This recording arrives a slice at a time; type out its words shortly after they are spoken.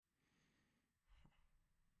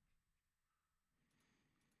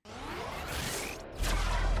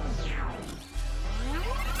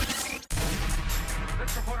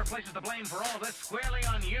the blame for all of this squarely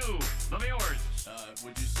on you, the viewers.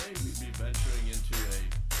 Would you say we'd be venturing into a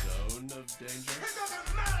zone of danger? It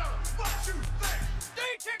doesn't matter what you think.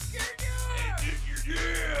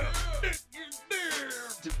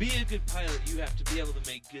 To be a good pilot, you have to be able to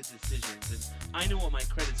make good decisions, and I know what my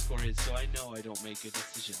credit score is, so I know I don't make good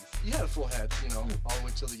decisions. You had a full head, all the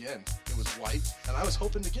way till the end. It was white, and I was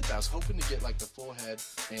hoping to get that. I was hoping to get, the full head,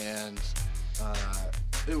 and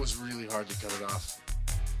it was really hard to cut it off.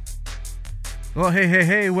 Well,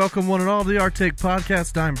 hey, welcome one and all to the Our Take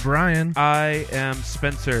Podcast. I'm Bryan. I am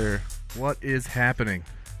Spencer. What is happening?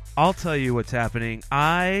 I'll tell you what's happening.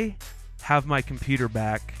 I have my computer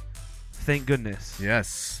back. Thank goodness.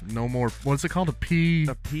 Yes, no more. What's it called?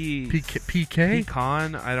 PK?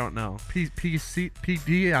 Pecan? I don't know.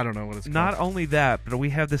 PD? I don't know what it's called. Not only that, but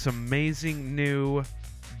we have this amazing new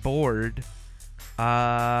board.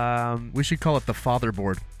 We should call it the father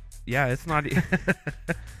board. Yeah, it's not...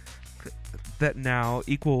 that now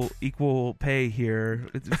equal pay here.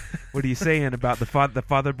 What are you saying about the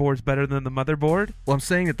father board's better than the motherboard? Well, I'm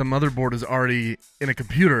saying that the motherboard is already in a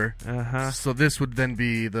computer. So this would then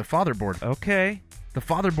be the father board. Okay. The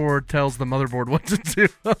father board tells the motherboard what to do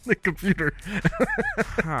on the computer.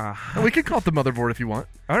 We could call it the motherboard if you want.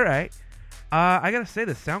 All right. I gotta say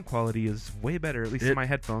the sound quality is way better, at least in my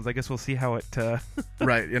headphones. I guess we'll see how it.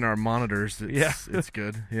 Right, in our monitors, it's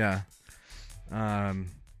good. Yeah.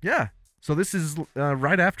 Yeah. So this is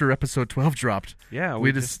right after episode 12 dropped. Yeah,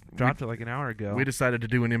 we just dropped it like an hour ago. We decided to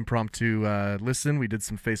do an impromptu listen. We did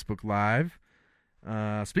some Facebook Live.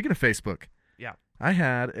 Speaking of Facebook, yeah, I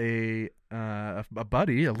had a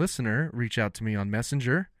buddy, a listener, reach out to me on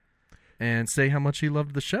Messenger and say how much he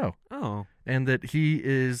loved the show. Oh. And that he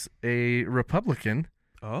is a Republican.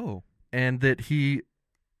 Oh. And that he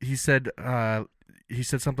said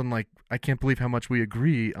something like, "I can't believe how much we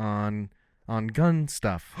agree on gun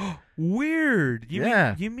stuff." Weird.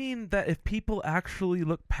 You mean that if people actually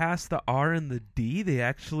look past the R and the D, they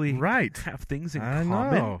actually have things in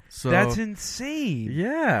common? Know. So, that's insane.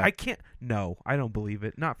 Yeah. I don't believe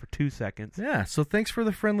it. Not for 2 seconds. Yeah, so thanks for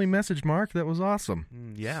the friendly message, Mark. That was awesome.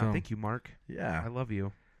 Thank you, Mark. Yeah. I love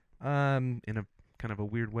you. In a kind of a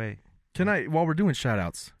weird way. While we're doing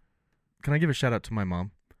shout-outs, can I give a shout-out to my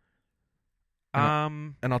mom?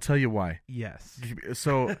 And I'll tell you why. Yes.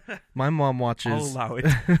 So my mom watches. I'll allow it.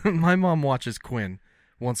 My mom watches Quinn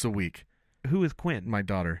once a week. Who is Quinn? My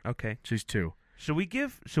daughter. Okay. She's 2. Should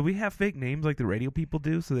we have fake names like the radio people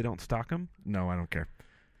do so they don't stalk them? No, I don't care.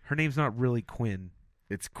 Her name's not really Quinn.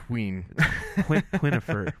 It's Queen.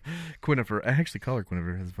 Quinnifer. Quinnifer. I actually call her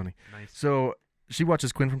Quinnifer. That's funny. Nice. So she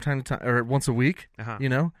watches Quinn from time to time, or once a week.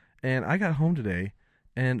 And I got home today,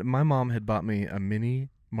 and my mom had bought me a mini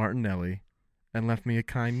Martinelli. And left me a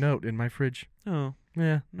kind note in my fridge. Oh,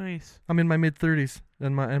 yeah, nice. I'm in my mid-30s,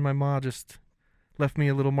 and my ma just left me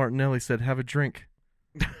a little Martinelli. Said, "Have a drink."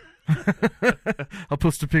 I'll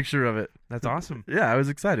post a picture of it. That's awesome. Yeah, I was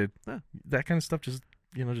excited. Huh. That kind of stuff just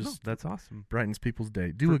that's awesome. Brightens people's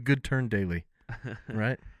day. Do a good turn daily,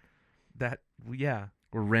 right? Yeah.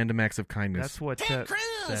 Or random acts of kindness. That's what Ted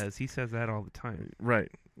says. He says that all the time. Right.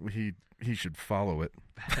 He should follow it.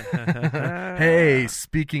 Hey,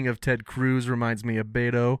 speaking of Ted Cruz, reminds me of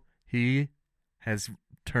Beto. He has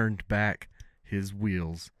turned back his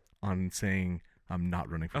wheels on saying, "I'm not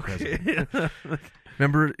running for president."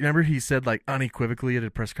 Remember he said unequivocally at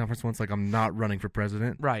a press conference once, "I'm not running for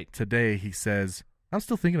president." Right. Today he says, "I'm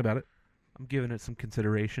still thinking about it. I'm giving it some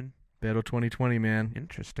consideration." Beto 2020, man.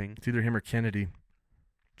 Interesting. It's either him or Kennedy.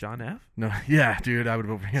 John F? No, yeah, dude, I would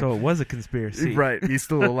vote for him. So it was a conspiracy. Right, he's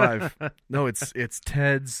still alive. No, it's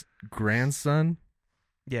Ted's grandson.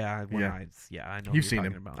 Yeah, I know. You've seen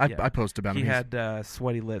him. About. I post about him. He had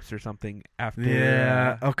sweaty lips or something after.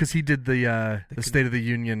 Yeah. Because he did the State of the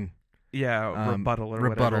Union. Yeah, rebuttal or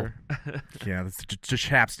rebuttal. Whatever. Yeah, that's just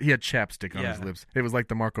chapstick. He had chapstick on his lips. It was like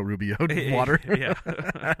the Marco Rubio water. Yeah.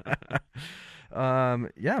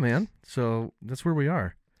 Yeah, man. So that's where we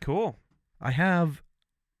are. Cool.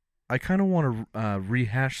 I kind of want to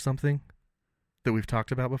rehash something that we've talked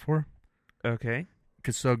about before. Okay.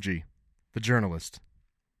 Khashoggi, the journalist.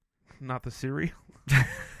 Not the cereal?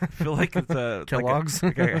 I feel like it's Kellogg's,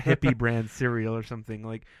 like a hippie brand cereal or something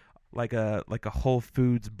like a Whole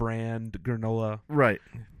Foods brand granola. Right.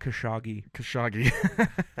 Khashoggi.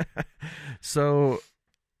 So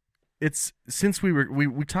it's since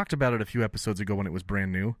we talked about it a few episodes ago when it was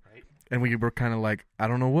brand new. Right. And we were kind of like, I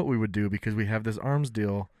don't know what we would do because we have this arms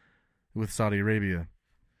deal with Saudi Arabia.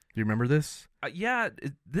 Do you remember this?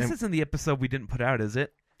 This isn't the episode we didn't put out, is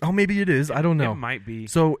it? Oh, maybe it is. I don't know. It might be.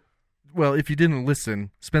 So, well, if you didn't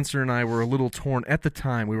listen, Spencer and I were a little torn. At the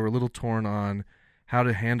time, we were a little torn on how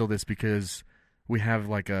to handle this because we have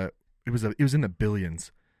like it was in the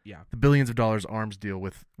billions. Yeah. The billions of dollars arms deal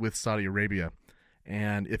with Saudi Arabia.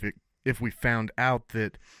 And if we found out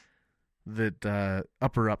that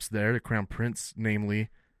upper ups there, the Crown Prince namely,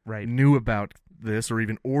 Right. knew about this or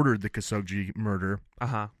even ordered the Khashoggi murder,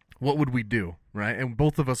 what would we do, right? And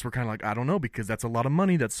both of us were kind of like, I don't know, because that's a lot of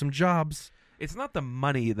money, that's some jobs. It's not the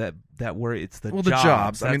money that it's the Well, jobs. the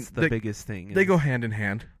jobs. That's I mean, the biggest thing. They go hand in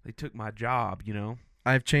hand. They took my job, you know.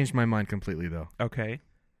 I've changed my mind completely, though. Okay.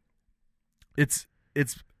 It's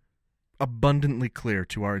abundantly clear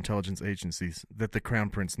to our intelligence agencies that the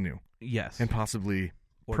Crown Prince knew. Yes. And possibly,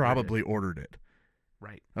 probably ordered it.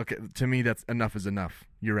 Right. Okay, to me, that's enough is enough.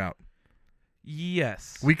 You're out.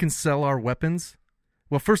 Yes. We can sell our weapons.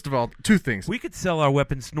 Well, first of all, two things. We could sell our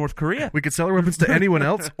weapons to North Korea. We could sell our weapons to anyone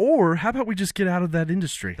else, or how about we just get out of that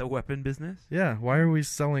industry? The weapon business? Yeah, why are we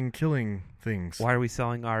selling killing things? Why are we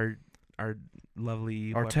selling our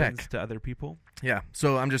lovely Our weapons tech. to other people? Yeah,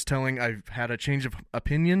 so I'm just telling, I've had a change of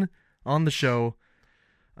opinion on the show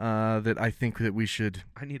that I think that we should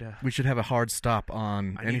have a hard stop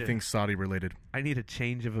on anything Saudi related. I need a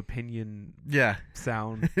change of opinion Yeah.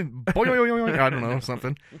 sound. Boing. I don't know,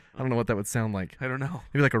 something. I don't know what that would sound like. I don't know.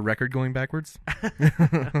 Maybe like a record going backwards?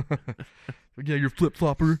 Yeah, you're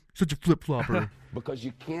flip-flopper. Such a flip-flopper. Because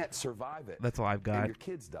you can't survive it. That's all I've got. And your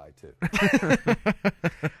kids die too.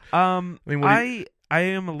 I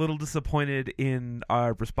am a little disappointed in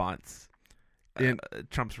our response. In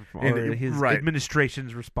Trump's response, or his right.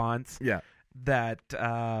 administration's response. Yeah. That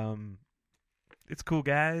it's cool,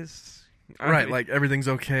 guys. Right, like everything's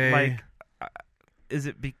okay. Like, is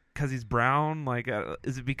it because he's brown? Like,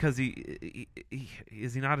 is it because he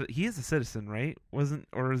is he not? He is a citizen, right?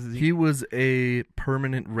 He was a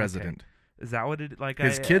permanent resident. Okay. Is that what it like?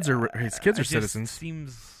 His kids are citizens.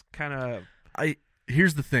 Seems kind of.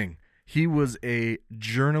 Here's the thing. He was a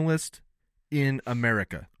journalist in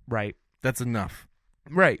America. Right. That's enough.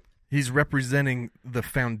 Right. He's representing the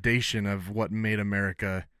foundation of what made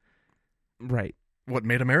America. Right. What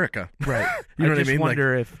made America. Right. You know what I mean? I just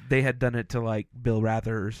wonder if they had done it to like Bill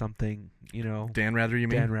Rather or something, you know. Dan Rather, you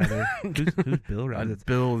mean? Dan Rather. Who's Bill Rather?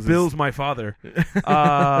 Bill's my father.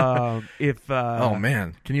 Oh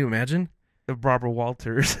man, can you imagine? Barbara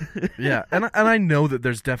Walters. Yeah, and I know that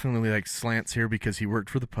there's definitely like slants here because he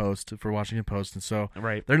worked for the Post, for Washington Post, and so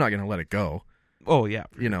they're not going to let it go. Oh yeah,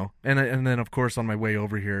 you know, and then of course on my way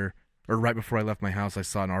over here, or right before I left my house, I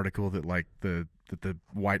saw an article that like the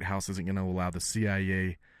White House isn't going to allow the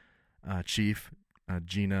CIA chief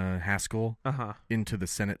Gina Haspel into the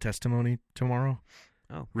Senate testimony tomorrow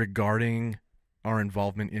regarding our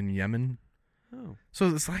involvement in Yemen. Oh, so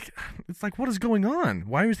it's like what is going on?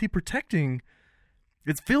 Why is he protecting?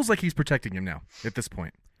 It feels like he's protecting him now at this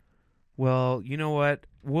point. Well, you know what?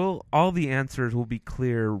 All the answers will be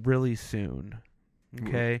clear really soon.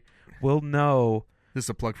 Okay, we'll know. This is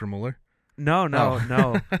a plug for Mueller? No.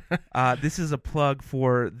 This is a plug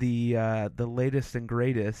for the latest and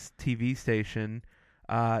greatest TV station.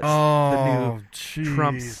 The new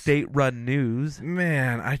Trump state-run news.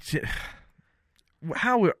 Man,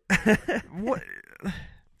 what?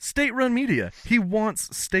 State-run media. He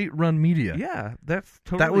wants state-run media. Yeah, that's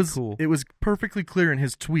totally cool. It was perfectly clear in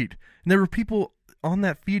his tweet. And there were people on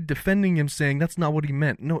that feed defending him, saying that's not what he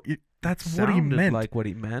meant. No, that's what he meant. Like what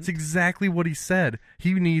he meant. It's exactly what he said.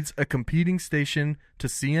 He needs a competing station to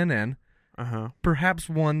CNN, perhaps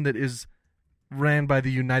one that is ran by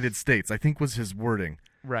the United States, I think was his wording.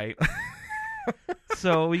 Right.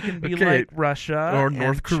 So we can be like Russia or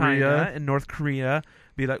North Korea. China and North Korea.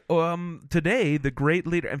 Be like, today the great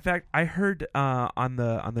leader. In fact, I heard on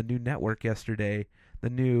the new network yesterday, the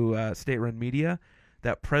new state-run media,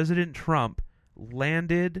 that President Trump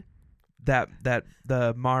landed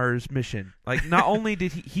the Mars mission. Like, not only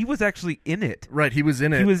did he was actually in it. Right, he was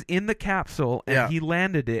in it. He was in the capsule and he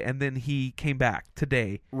landed it, and then he came back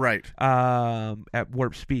today. Right. At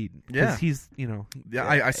warp speed. Yeah. He's, you know. Yeah,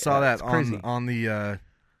 I saw that on the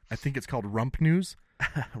I think it's called Rump News.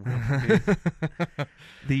 Rump News.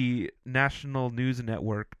 The National News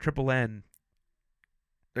Network, Triple N.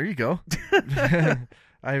 There you go.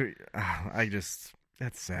 I just,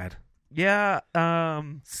 that's sad. Yeah,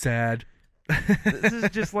 sad. This is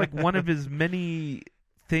just like one of his many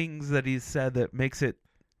things that he's said that makes it,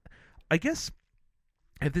 I guess,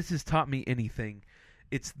 if this has taught me anything,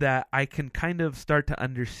 it's that I can kind of start to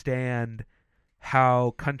understand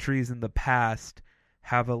how countries in the past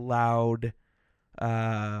have allowed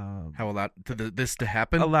this to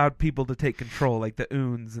happen, allowed people to take control, like the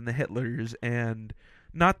Uns and the Hitlers, and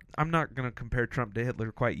I'm not going to compare Trump to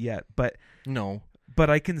Hitler quite yet, but no. But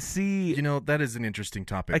I can see... You know, that is an interesting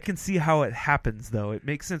topic. I can see how it happens, though. It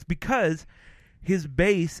makes sense because his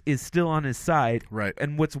base is still on his side. Right.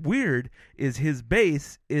 And what's weird is his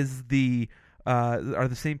base is are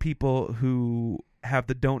the same people who have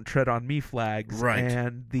the "Don't Tread on Me" flags. Right.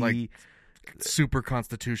 And the... Like, super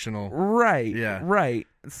constitutional. Right. Yeah. Right.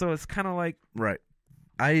 So it's kind of like... Right.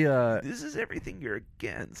 This is everything you're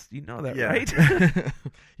against. You know that, yeah. right?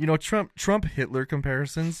 You know, Trump Hitler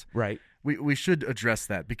comparisons. Right. We should address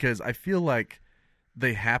that because I feel like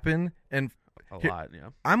they happen, and A lot, yeah.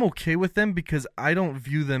 I'm okay with them because I don't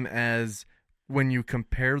view them as, when you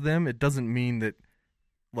compare them, it doesn't mean that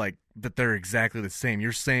that they're exactly the same.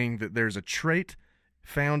 You're saying that there's a trait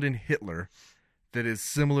found in Hitler that is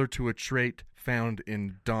similar to a trait found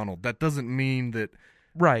in Donald. That doesn't mean that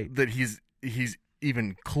that he's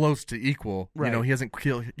even close to equal. Right. You know, he hasn't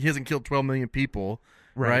killed 12 million people,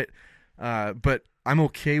 Right. But I'm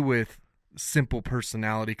okay with simple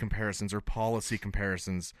personality comparisons or policy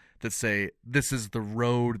comparisons that say this is the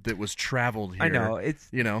road that was traveled here. I know, it's...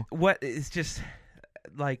 You know, What it's just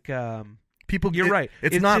like... people. You're right.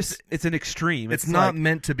 It's not. It's an extreme. It's not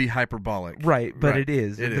meant to be hyperbolic. Right, but Right. it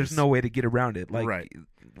is. It There's is. no way to get around it. Like, Right.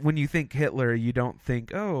 when you think Hitler, you don't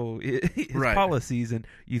think, his Right. policies, and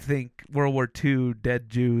you think World War II, dead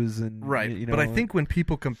Jews, and Right. You know, But I think when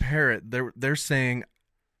people compare it, they're saying,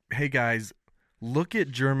 "Hey guys, look at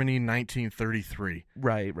Germany 1933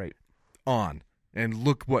 right. on, and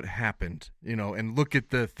look what happened. You know, and look at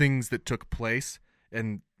the things that took place,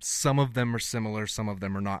 and some of them are similar, some of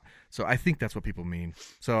them are not." So I think that's what people mean.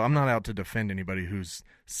 So I'm not out to defend anybody who's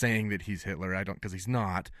saying that he's Hitler. I don't, because he's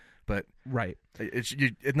not. But Right. it's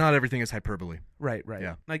not everything is hyperbole. Right.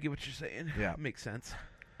 Yeah. I get what you're saying. Yeah. Makes sense.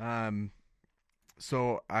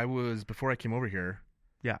 So before I came over here,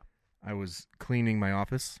 Yeah. I was cleaning my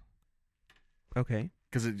office Okay.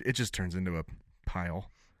 because it just turns into a pile.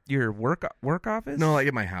 Your work office? No, like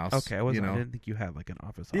at my house. Okay, I you know. didn't think you had like an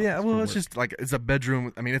office. Yeah, office well, for it's work. just like it's a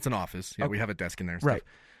bedroom. I mean, it's an office. Yeah, we Okay. have a desk in there. And Right.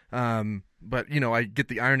 Stuff. But you know, I get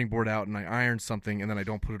the ironing board out and I iron something, and then I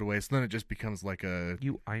don't put it away. So then it just becomes like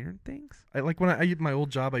You iron things? like when I my old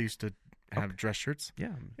job, I used to have dress shirts.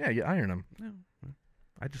 Yeah. Yeah, you iron them. No.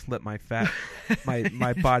 I just let my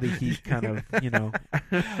my body heat kind of,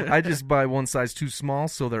 I just buy one size too small,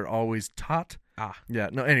 so they're always taut. Ah. Yeah,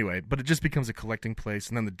 no, anyway, but it just becomes a collecting place,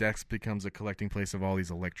 and then the desk becomes a collecting place of all these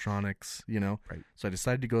electronics, you know? Right. So I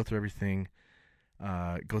decided to go through everything,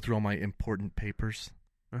 go through all my important papers.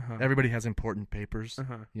 Uh-huh. Everybody has important papers,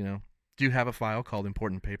 Uh-huh. you know? Do you have a file called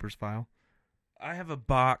Important Papers file? I have a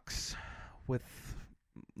box with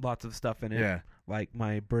lots of stuff in it. Yeah. Like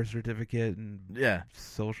my birth certificate and Yeah.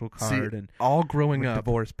 social See, card and all growing my up.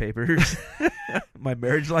 divorce papers, my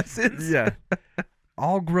marriage license. Yeah.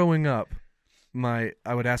 All growing up, I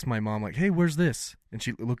would ask my mom, like, "Hey, where's this?" And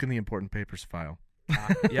she'd look in the Important Papers file.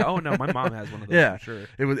 Yeah. Oh no, my mom has one of those. Yeah. For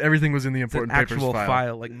sure. Everything was in the It's an Important Papers actual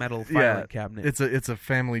file. like metal filing cabinet. It's a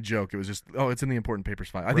family joke. It was just, it's in the Important Papers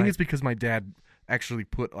file. I think Right. it's because my dad actually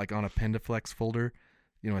put like on a Pendaflex folder,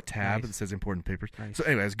 a tab Nice. that says Important Papers. Nice. So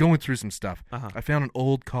anyway, I was going through some stuff. Uh-huh. I found an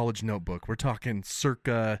old college notebook. We're talking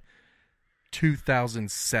circa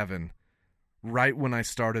 2007, right when I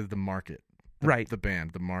started the Market. Right. The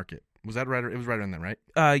band, the Market. Was that right? It was right around then, right?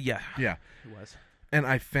 Yeah. Yeah. It was. And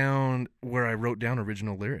I found where I wrote down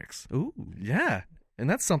original lyrics. Ooh. Yeah, and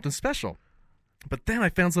that's something special. But then I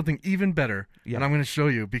found something even better, Yeah. and I'm going to show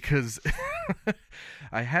you because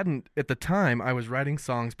I hadn't, at the time, I was writing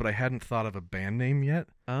songs, but I hadn't thought of a band name yet.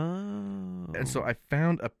 Oh. And so I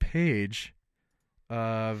found a page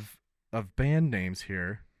of band names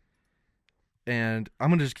here, and I'm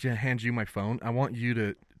going to just hand you my phone. I want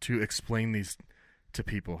you to explain these to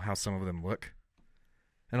people, how some of them look.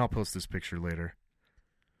 And I'll post this picture later.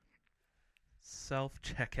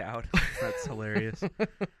 Self-checkout. That's hilarious.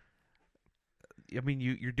 I mean,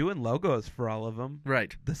 you're doing logos for all of them.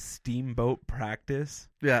 Right. The Steamboat Practice.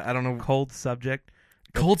 Yeah, I don't know. Cold Subject.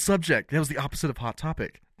 Cold Subject. That was the opposite of Hot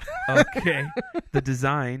Topic. Okay. The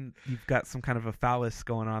design, you've got some kind of a phallus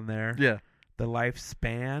going on there. Yeah. The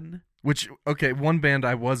Lifespan. Which, okay, one band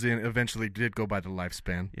I was in eventually did go by the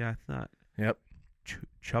Lifespan. Yeah, I thought. Yep.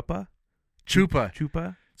 Chupa?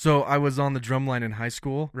 Chupa. So I was on the drum line in high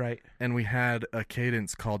school, Right. and we had a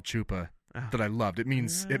cadence called Chupa that I loved. It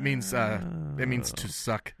means to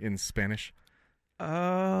suck in Spanish.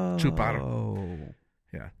 Oh. Chupar.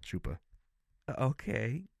 Yeah, Chupa.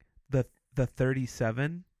 Okay. The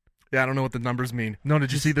 37. Yeah, I don't know what the numbers mean. No,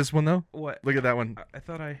 did you see this one though? What? Look at that one. I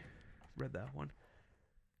thought I read that one.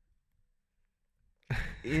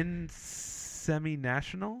 In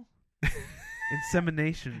semi-national?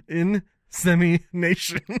 Insemination.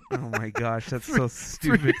 Semi-Nation. Oh my gosh, that's so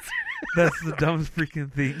stupid. That's the dumbest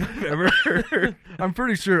freaking thing I've ever heard. I'm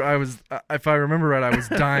pretty sure I was, if I remember right, I was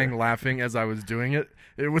dying laughing as I was doing it.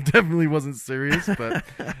 It definitely wasn't serious, but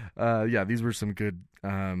yeah, these were some good.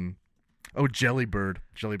 Jellybird.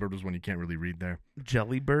 Jellybird was one you can't really read there.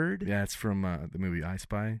 Jellybird? Yeah, it's from the movie I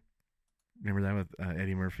Spy. Remember that with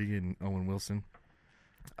Eddie Murphy and Owen Wilson?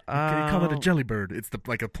 Can you call it a jellybird? It's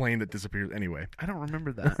like a plane that disappears. Anyway, I don't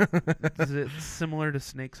remember that. Is it similar to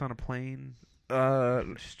Snakes on a Plane? I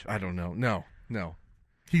don't know. No.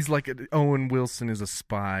 He's like Owen Wilson is a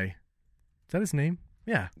spy. Is that his name?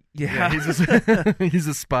 Yeah. He's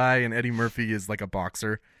a spy, and Eddie Murphy is like a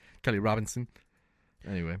boxer. Kelly Robinson.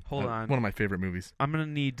 Anyway, hold on. One of my favorite movies. I'm gonna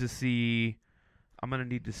need to see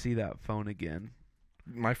that phone again.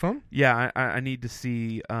 My phone? Yeah, I need to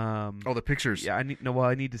see. The pictures. Yeah, I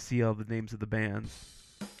need to see all the names of the bands.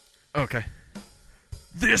 Okay.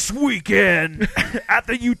 This weekend at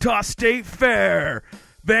the Utah State Fair,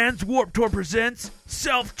 Vans Warped Tour presents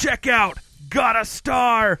Self-Checkout, Got a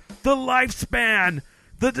Star, The Lifespan,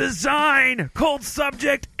 The Design, Cold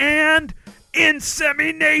Subject, and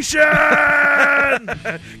Insemination!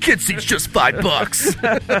 Kid seats just $5.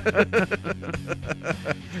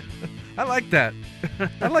 I like that.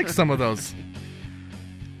 I like some of those.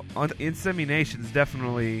 Insemination's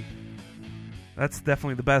definitely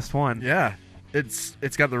the best one. Yeah. It's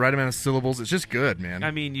got the right amount of syllables. It's just good, man.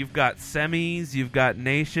 I mean, you've got semis, you've got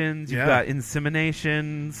nations, you've got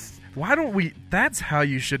inseminations. Why don't we? That's how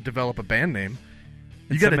you should develop a band name.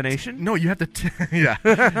 Insemination? No, you have to. Yeah,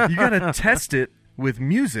 you got to test it with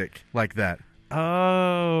music like that.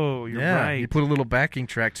 Oh, you're right. You put a little backing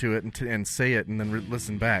track to it and say it, and then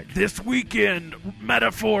listen back. This weekend,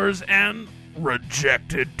 metaphors and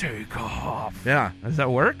rejected takeoff. Yeah, does that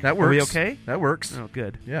work? That works. Are we okay? That works. Oh,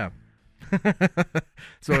 good. Yeah.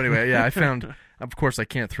 So anyway, yeah, I found. Of course, I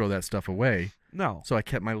can't throw that stuff away. No. So I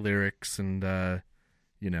kept my lyrics and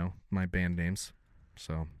my band names.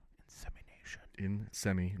 So.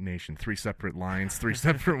 Insemination. 3 separate lines, 3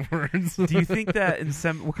 separate words. Do you think that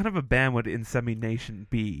what kind of a band would Insemination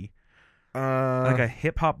be? Like a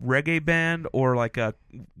hip hop reggae band, or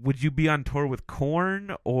would you be on tour with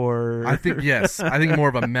Korn, or? I think yes. I think more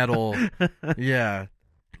of a metal. Yeah,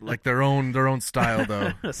 like their own style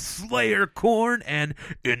though. Slayer, Korn, and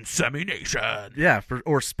Insemination. Yeah,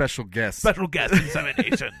 or special guests. Special guest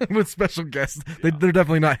Insemination with special guests. They're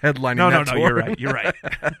definitely not headlining. No, tour. You're right. You're right.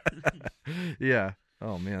 Yeah.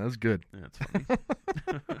 Oh man, that was good. Yeah, that's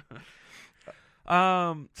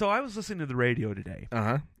funny. So I was listening to the radio today.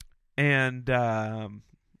 And I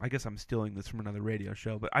guess I'm stealing this from another radio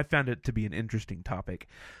show, but I found it to be an interesting topic.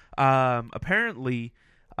 Apparently,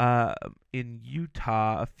 in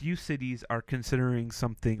Utah, a few cities are considering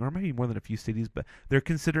something, or maybe more than a few cities, but they're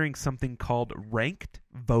considering something called ranked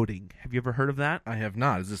voting. Have you ever heard of that? I have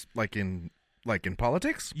not. Is this like in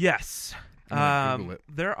politics? Yes. Google it.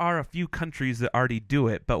 There are a few countries that already do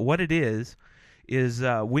it, but what it is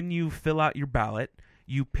when you fill out your ballot,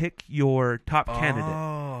 you pick your top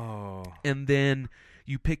candidate, and then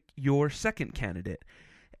you pick your second candidate.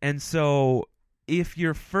 And so if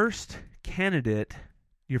your first candidate,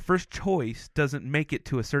 your first choice, doesn't make it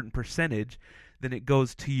to a certain percentage, then it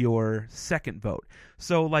goes to your second vote.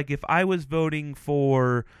 So, like, if I was voting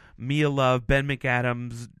for Mia Love, Ben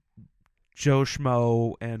McAdams, Joe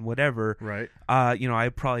Schmo, and whatever, right?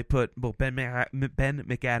 I'd probably put Ben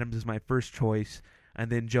McAdams is my first choice, and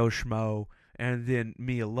then Joe Schmo, and then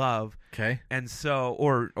Mia Love. Okay. And so,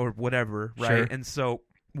 or whatever, right? Sure. And so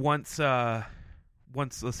once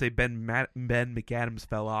let's say Ben McAdams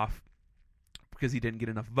fell off because he didn't get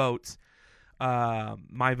enough votes,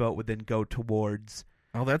 my vote would then go towards.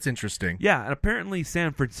 Oh, that's interesting. Yeah, and apparently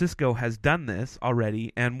San Francisco has done this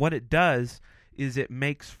already, and what it does is it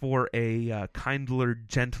makes for a kindler,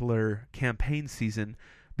 gentler campaign season,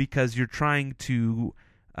 because you're trying to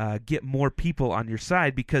get more people on your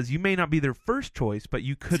side, because you may not be their first choice, but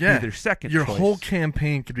you could be their second choice. Your whole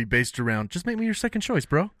campaign could be based around, just make me your second choice,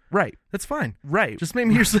 bro. Right. That's fine. Right. Just make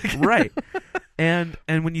me your second. Right. And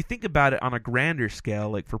when you think about it on a grander scale,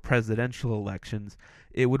 like for presidential elections,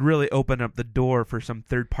 it would really open up the door for some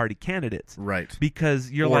third-party candidates. Right.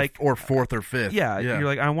 Because you're or fourth or fifth. Yeah. You're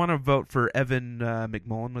like, I want to vote for Evan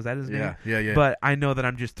McMullen. Was that his name? Yeah. But I know that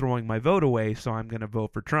I'm just throwing my vote away, so I'm going to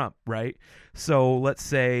vote for Trump, right? So let's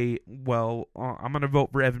say, well, I'm going to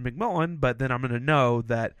vote for Evan McMullen, but then I'm going to know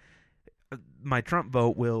that my Trump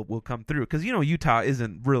vote will come through. Because, Utah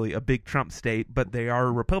isn't really a big Trump state, but they are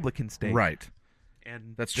a Republican state. Right.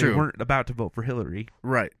 And that's they true. Weren't about to vote for Hillary.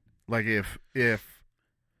 Right. Like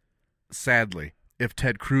sadly, if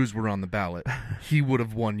Ted Cruz were on the ballot, he would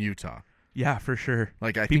have won Utah. Yeah, for sure.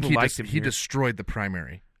 Like I People think liked him he here. destroyed the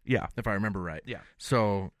primary, Yeah. if I remember right. Yeah.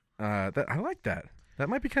 So I like that. That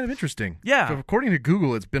might be kind of interesting. Yeah. So according to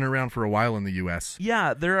Google, it's been around for a while in the U.S.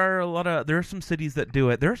 Yeah, there are some cities that do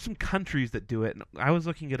it. There are some countries that do it. And I was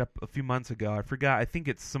looking it up a few months ago. I forgot. I think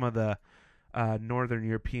it's some of the northern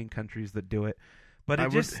European countries that do it. But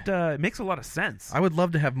it makes a lot of sense. I would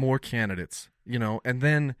love to have more candidates, and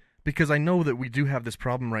then because I know that we do have this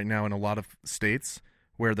problem right now in a lot of states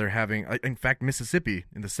where they're having, in fact, Mississippi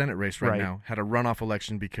in the Senate race right now had a runoff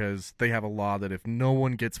election because they have a law that if no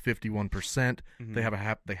one gets 51%, they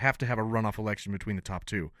have to have a runoff election between the top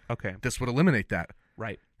two. Okay. This would eliminate that.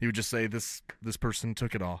 Right. You would just say this person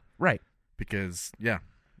took it all. Right. Because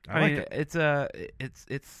I mean, like it.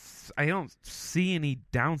 it's I don't see any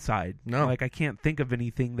downside. No. Like I can't think of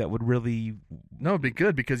anything that would really. No, it'd be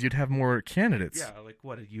good because you'd have more candidates. Yeah, like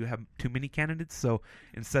what? You have too many candidates, so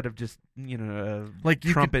instead of just Like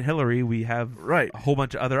you Trump could- and Hillary, we have Right. a whole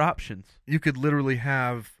bunch of other options. You could literally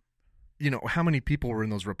have, how many people were in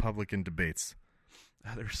those Republican debates?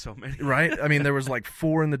 There's so many, Right? I mean, there was like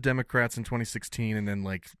 4 in the Democrats in 2016 and then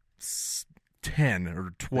like 10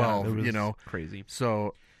 or 12, it was crazy.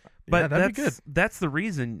 So, But that'd be good. that's the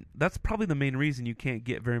reason. That's probably the main reason you can't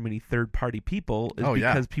get very many third-party people is Oh,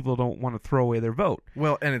 yeah. because people don't want to throw away their vote.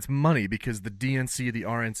 Well, and it's money because the DNC, the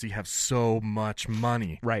RNC have so much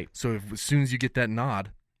money. Right. So as soon as you get that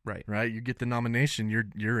nod, Right. you get the nomination,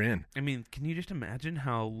 you're in. I mean, can you just imagine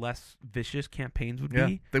how less vicious campaigns would Yeah.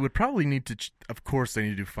 be? They would probably need to, of course, they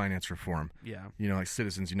need to do finance reform. Yeah. Like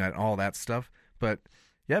Citizens United, all that stuff. But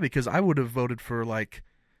yeah, because I would have voted for like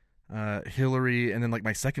Hillary, and then like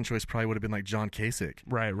my second choice probably would have been like John Kasich.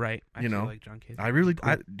 Right. I You feel know, like John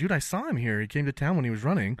Kasich. I saw him here. He came to town when he was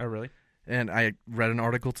running, Oh, really? and I read an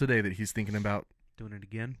article today that he's thinking about Doing it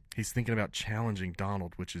again? challenging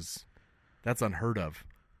Donald, that's unheard of.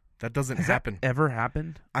 That doesn't Has happen. that ever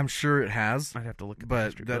happened? I'm sure it has, I'd have to look at the but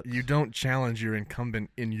history that books. you don't challenge your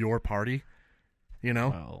incumbent in your party.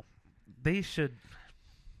 Well, they should.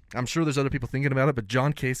 I'm sure there's other people thinking about it, but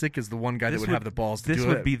John Kasich is the one guy that would have the balls to do it. This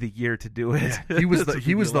would be the year to do it. Yeah. He was This the would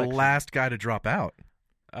be election. last guy to drop out.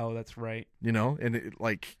 Oh, that's right.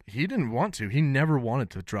 And he didn't want to. He never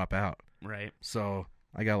wanted to drop out. Right. So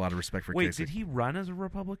I got a lot of respect for Wait, Kasich. did he run as a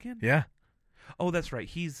Republican? Yeah, Oh, that's right.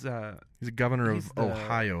 He's he's a governor he's of the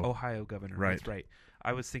Ohio. Ohio governor. Right. That's right.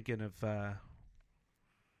 I was thinking of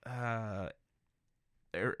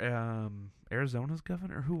Arizona's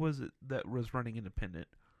governor. Who was it that was running independent?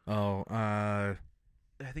 Oh, I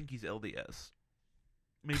think he's LDS.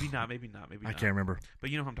 Maybe not. Maybe not. I can't remember. But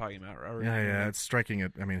you know what I'm talking about, right? Yeah. It's striking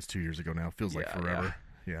it. I mean, it's 2 years ago now. It feels like Yeah, forever.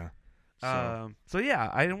 Yeah. So yeah,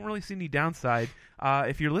 I don't really see any downside.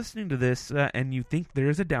 If you're listening to this and you think there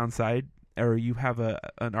is a downside, or you have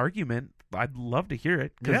an argument, I'd love to hear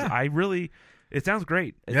it because Yeah. It sounds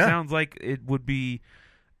great. It Yeah. sounds like it would be,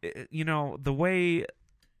 the way.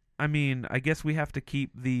 I mean, I guess we have to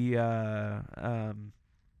keep the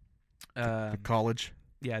the college.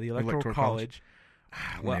 yeah, the electoral Electoral college.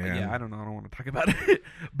 Well, Man. yeah, I don't know. I don't want to talk about it,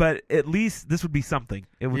 but at least this would be something.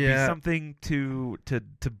 It would be Yeah. something to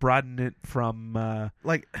broaden it from.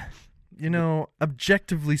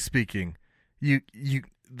 Objectively speaking,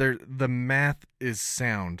 the math is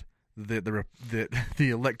sound that the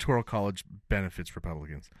electoral college benefits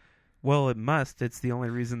Republicans Well, it must. It's the only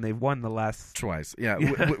reason they've won the last. twice. Yeah,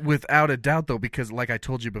 without a doubt, though, because like I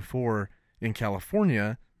told you before, in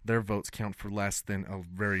California, their votes count for less than a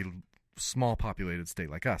very small populated state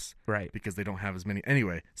like us. Right. Because they don't have as many.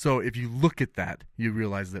 Anyway, so if you look at that, you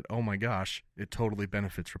realize that, oh my gosh, it totally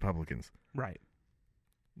benefits Republicans. Right.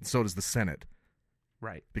 So does the Senate.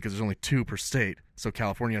 Right. Because there's only 2 per state. So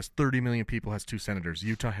California has 30 million people, has 2 senators.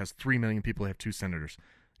 Utah has 3 million people, have 2 senators.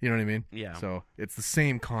 You know what I mean? Yeah. So it's the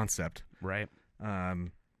same concept, Right.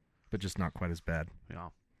 but just not quite as bad. Yeah.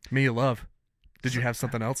 Mia Love, did you have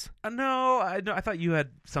something else? No, I thought you had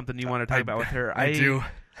something you wanted to talk about with her. I do.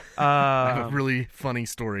 I have a Um, really funny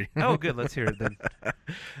story. oh, good. Let's hear it then.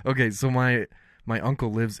 Okay, so my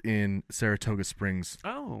uncle lives in Saratoga Springs,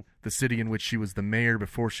 Oh, the city in which she was the mayor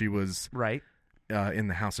before she was right. in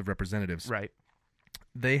the House of Representatives. Right.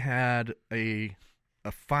 They had a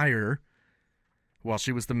fire while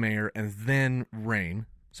she was the mayor, and then rain.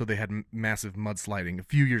 So they had massive mudsliding a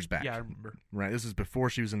few years back. Yeah, I remember. Right, this is before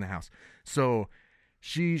she was in the House. So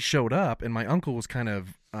she showed up, and my uncle was kind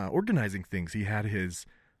of organizing things. He had his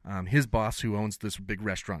boss, who owns this big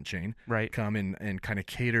restaurant chain, Right. come and kind of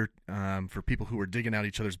cater for people who were digging out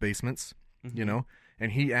each other's basements, you know.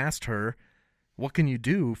 And he asked her, "What can you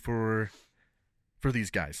do for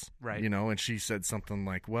these guys?" Right. You know, and she said something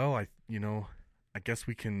like, "Well, I guess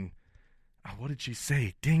we can." what did she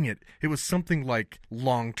say? Dang it. It was something like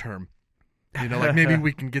long term. You know, like maybe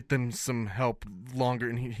we can get them some help longer.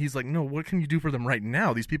 And he's like, no, what can you do for them right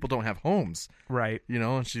now? These people don't have homes. Right. You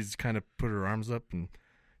know, and she's kind of put her arms up and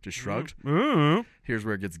just shrugged. Mm-hmm. Here's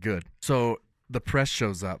where it gets good. So the press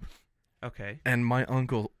shows up. Okay. And my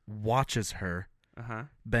uncle watches her Uh-huh.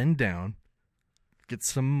 bend down, get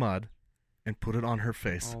some mud, and put it on her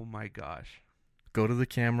face. Oh, my gosh. Go to the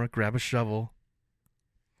camera, grab a shovel.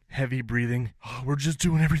 Heavy breathing. Oh, we're just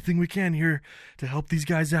doing everything we can here to help these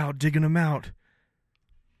guys out, digging them out.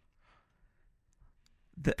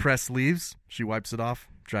 The press leaves. She wipes it off,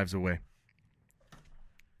 drives away.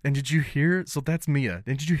 And did you hear? So that's Mia.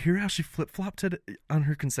 And did you hear how she flip-flopped it on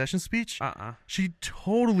her concession speech? Uh-uh. She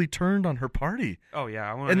totally turned on her party. Oh,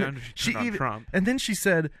 yeah. I want to she on even, Trump. And then she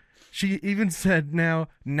even said,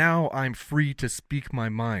 now I'm free to speak my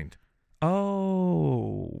mind.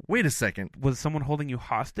 Oh. Wait a second. Was someone holding you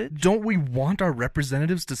hostage? Don't we want our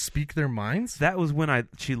representatives to speak their minds? That was when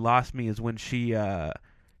she lost me, is when she's a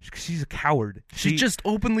coward. She just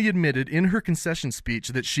openly admitted in her concession speech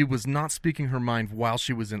that she was not speaking her mind while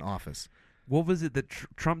she was in office. What was it that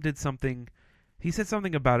Trump did something? He said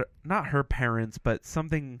something about not her parents, but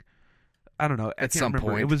something, I don't know. I At can't some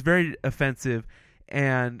remember. point. It was very offensive,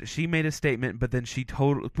 and she made a statement, but then she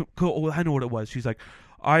I know what it was. She's like,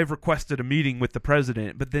 I've requested a meeting with the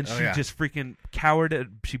president, but then she just freaking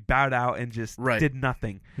cowered. She bowed out and just did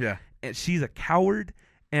nothing. Yeah. And she's a coward,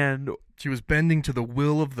 and she was bending to the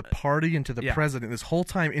will of the party and to the president this whole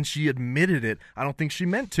time, and she admitted it. I don't think she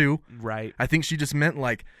meant to. Right. I think she just meant,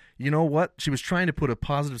 like, you know what? She was trying to put a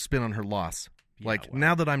positive spin on her loss.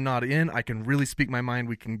 Now that I'm not in, I can really speak my mind.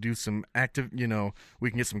 We can do some active,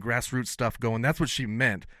 we can get some grassroots stuff going. That's what she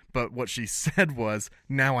meant. But what she said was,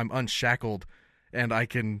 now I'm unshackled and I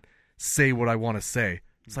can say what I want to say.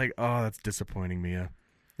 It's like, oh, that's disappointing, Mia.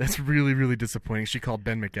 That's really, really disappointing. She called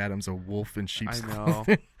Ben McAdams a wolf in sheep's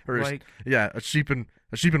clothing. A sheep in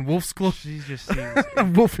wolf's clothing. She just seems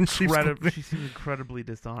wolf in sheep's clothing. She seems incredibly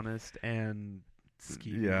dishonest and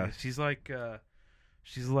scheming. Yeah. She's like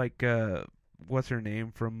what's her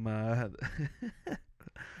name from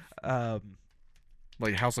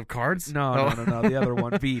like House of Cards? No, the other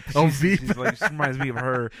one, Veep. Veep. She reminds me of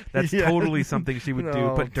her. That's totally something she would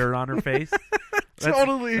do. Put dirt on her face.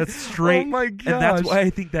 Totally. That's straight. Oh my gosh. And that's why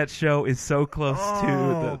I think that show is so close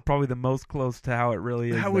to probably the most close to how it really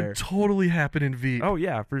is. That would totally happen in Veep. Oh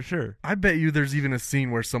yeah, for sure. I bet you there's even a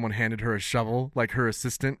scene where someone handed her a shovel, like her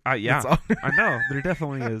assistant. Yeah, I know. There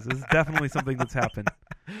definitely is. It's definitely something that's happened.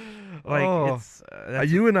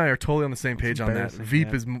 You and I are totally on the same page on that. Veep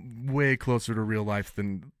yeah. is way closer to real life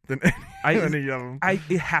than any of them.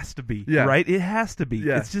 It has to be, yeah. right? It has to be.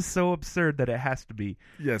 Yeah. It's just so absurd that it has to be.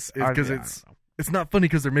 Yes, because it's not funny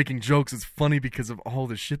because they're making jokes. It's funny because of all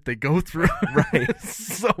the shit they go through. Right.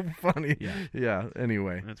 It's so funny. Yeah.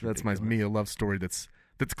 Anyway, that's my Mia love story. That's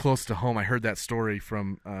close to home. I heard that story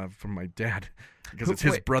from my dad because it's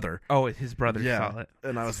his brother. Oh, his brother saw it.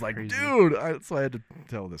 And I was That's like, crazy. dude. So I had to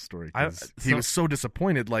tell this story because he was so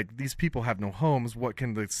disappointed. Like, these people have no homes. What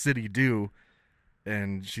can the city do?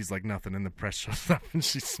 And she's like, nothing. And the press shows up and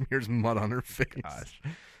she smears mud on her face. Gosh.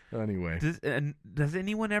 Anyway. Does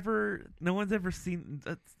anyone ever? No one's ever seen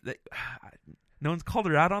that. No one's called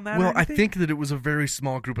her out on that. Well, I think that it was a very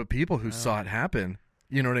small group of people who saw it happen.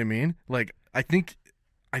 You know what I mean? Like, I think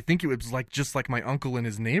it was like just like my uncle and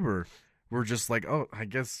his neighbor were just like, oh, I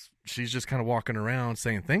guess she's just kind of walking around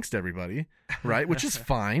saying thanks to everybody, right? Which is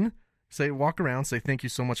fine. Walk around, say thank you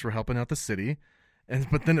so much for helping out the city,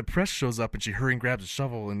 but then the press shows up and she hurries and grabs a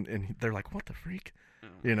shovel and they're like, what the freak?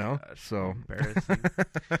 Gosh, so embarrassing.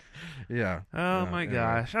 Yeah. Oh my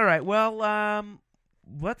gosh. All right. Well,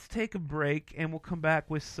 let's take a break and we'll come back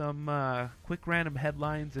with some quick random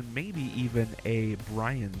headlines and maybe even a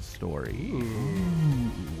Bryan story.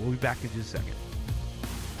 Ooh. We'll be back in just a second.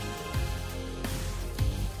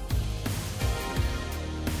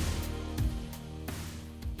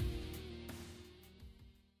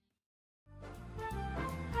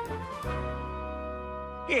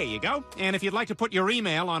 Here you go. And if you'd like to put your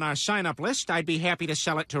email on our sign-up list, I'd be happy to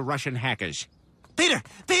sell it to Russian hackers. Peter,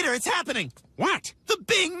 it's happening. What? The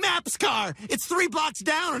Bing Maps car. It's 3 blocks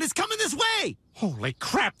down and it's coming this way. Holy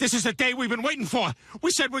crap, this is the day we've been waiting for.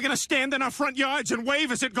 We said we're going to stand in our front yards and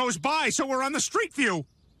wave as it goes by so we're on the street view.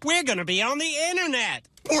 We're going to be on the internet.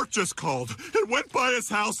 Mort just called. It went by his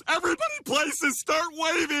house. Everybody places start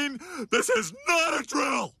waving. This is not a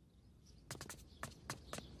drill.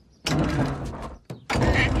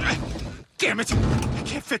 Damn it! I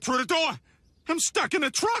can't fit through the door. I'm stuck in the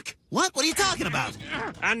truck. What? What are you talking about?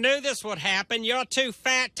 I knew this would happen. You're too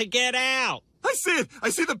fat to get out. I see it. I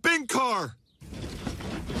see the Bing car.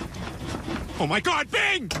 Oh, my God,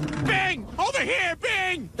 Bing! Bing! Over here,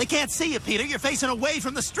 Bing! They can't see you, Peter. You're facing away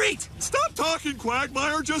from the street. Stop talking,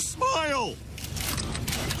 Quagmire. Just smile.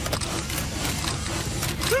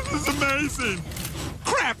 This is amazing.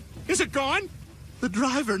 Crap! Is it gone? The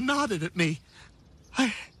driver nodded at me.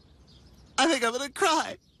 I think I'm gonna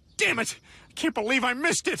cry. Damn it! I can't believe I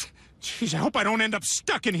missed it. Jeez, I hope I don't end up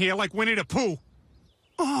stuck in here like Winnie the Pooh.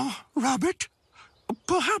 Oh, Rabbit,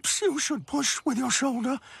 perhaps you should push with your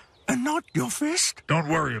shoulder and not your fist. Don't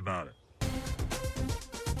worry about it.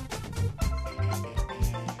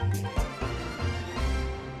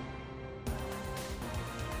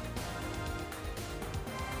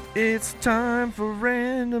 It's time for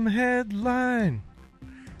random headline.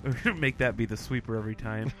 We're gonna make that be the sweeper every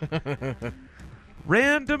time.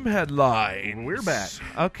 Random headline. We're back.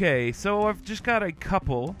 Okay, so I've just got a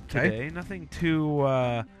couple 'Kay. today. Nothing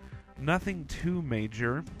too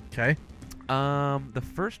major. Okay. The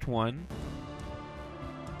first one.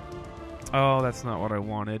 Oh, that's not what I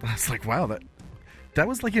wanted. I was like, wow, that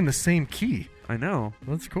was like in the same key. I know.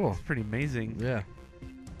 That's cool. It's pretty amazing. Yeah.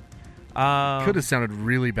 Could have sounded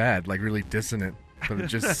really bad, like really dissonant, but it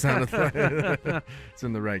just sounded like it's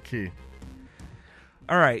in the right key.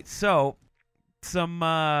 All right, so some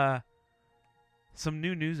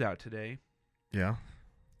new news out today Yeah.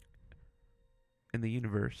 in the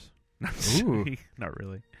universe. Ooh. Not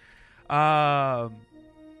really.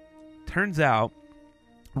 Turns out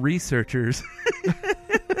researchers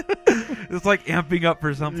it's like amping up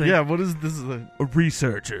for something. Yeah, what is this?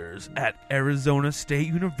 Researchers at Arizona State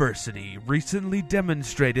University recently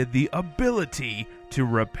demonstrated the ability to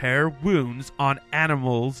repair wounds on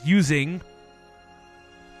animals using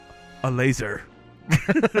a laser.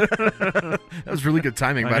 That was really good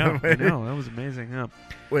timing, by the way. I know, that was amazing. Yeah.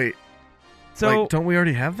 Wait, So like, don't we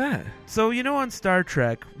already have that? So you know on Star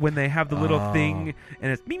Trek when they have the little thing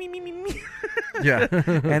and it's me me me me me, Yeah.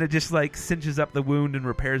 and it just like cinches up the wound and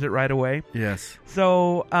repairs it right away. Yes.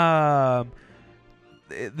 So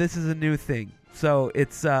this is a new thing. So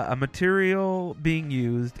it's a material being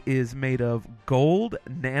used is made of gold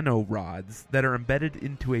nanorods that are embedded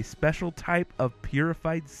into a special type of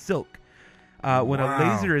purified silk. When a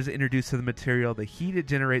laser is introduced to the material, the heat it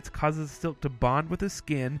generates causes the silk to bond with the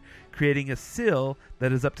skin, creating a seal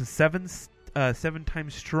that is up to seven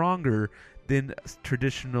times stronger than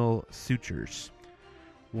traditional sutures.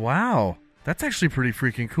 Wow. That's actually pretty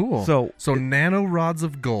freaking cool. So nanorods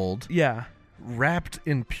of gold. Yeah. Wrapped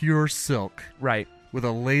in pure silk. Right. With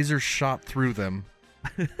a laser shot through them.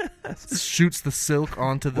 Shoots the silk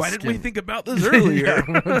onto the Why skin. didn't we think about this earlier?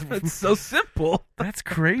 It's so simple. That's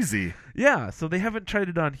crazy. Yeah, so they haven't tried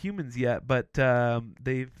it on humans yet, but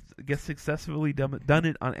they've, I guess, successfully done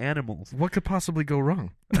it on animals. What could possibly go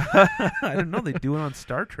wrong? I don't know. They do it on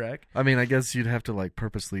Star Trek. I mean, I guess you'd have to like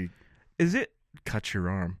purposely cut your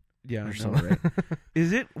arm. Yeah, or I know, something. right?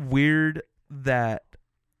 Is it weird that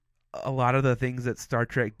a lot of the things that Star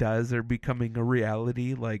Trek does are becoming a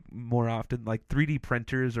reality, like more often? Like 3D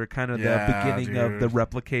printers are kind of the beginning of the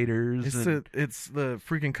replicators. It's the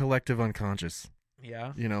freaking collective unconscious.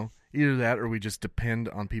 Yeah. You know, either that or we just depend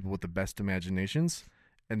on people with the best imaginations,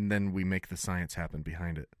 and then we make the science happen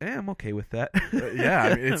behind it. Yeah, I'm okay with that. Yeah,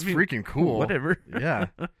 I mean, it's freaking cool. Whatever. Yeah,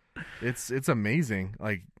 it's amazing.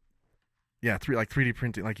 Like, yeah, 3D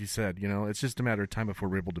printing, like you said. You know, it's just a matter of time before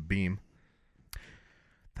we're able to beam.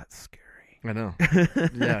 That's scary. I know.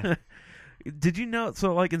 Yeah. Did you know?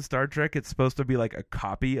 So, like in Star Trek, it's supposed to be like a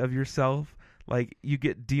copy of yourself. Like you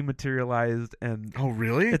get dematerialized, and oh,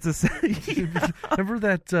 really? It's a remember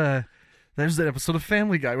that? There's that episode of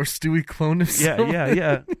Family Guy where Stewie cloned himself.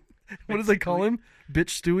 Yeah. What does they call him?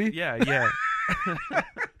 Bitch Stewie. Yeah.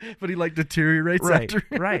 But he like deteriorates after.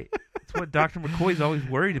 Right. That's what Dr. McCoy's always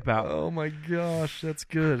worried about. Oh my gosh, that's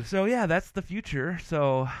good. So yeah, that's the future.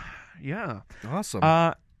 So yeah,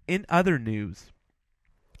 awesome. In other news,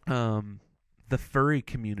 the furry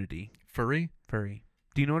community. Furry.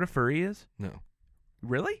 Do you know what a furry is? No.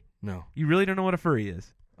 Really? No. You really don't know what a furry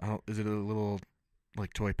is? Is it a little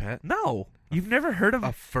like toy pet? No. You've never heard of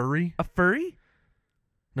a furry? A furry?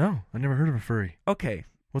 No, I never heard of a furry. Okay.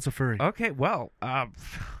 What's a furry? Okay, well,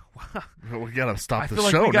 we gotta stop the I feel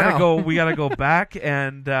like show we gotta now. We gotta go back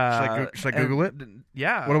and should I Google it?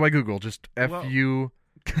 Yeah. What do I Google? Just FU.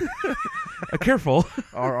 Careful.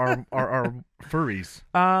 Our furries.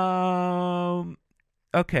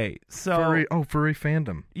 Okay, so furry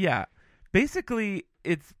fandom. Yeah, basically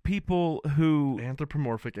it's people who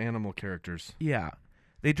anthropomorphic animal characters. Yeah,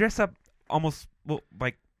 they dress up almost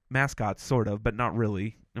like mascots, sort of, but not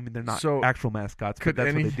really. I mean, they're not actual mascots, but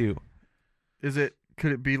that's what they do.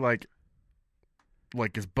 Could it be like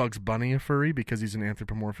is Bugs Bunny a furry because he's an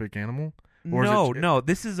anthropomorphic animal? Or No.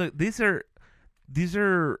 These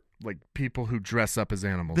are like people who dress up as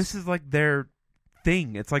animals. This is like their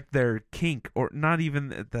thing. It's like their kink, or not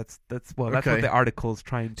even. That's what the article is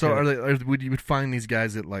trying to. So you would find these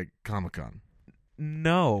guys at like Comic-Con?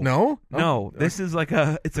 No. No. No. This is like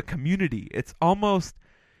it's a community. It's almost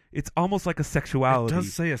like a sexuality. It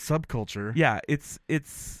does say a subculture. Yeah. It's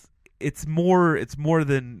more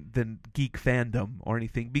than geek fandom or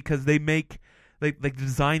anything, because they make. They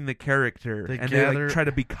design the character and they like try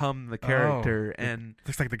to become the character. And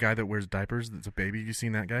looks like the guy that wears diapers. That's a baby. You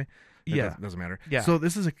seen that guy? Doesn't matter. Yeah. So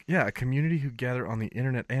this is a community who gather on the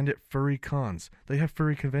internet and at furry cons. They have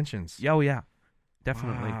furry conventions. Oh yeah,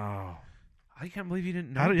 definitely. Wow. I can't believe you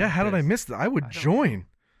didn't know. How did I miss that? I would join.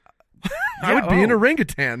 I Yeah, would be an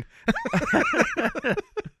orangutan. I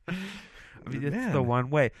mean, it's the one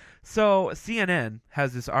way. So CNN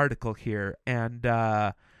has this article here, and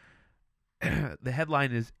the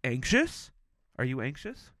headline is "Anxious? Are you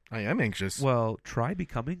anxious?" I am anxious. Well, try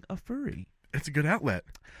becoming a furry. It's a good outlet.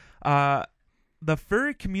 The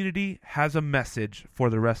furry community has a message for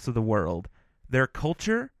the rest of the world. Their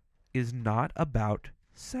culture is not about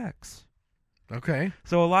sex. Okay.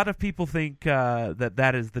 So a lot of people think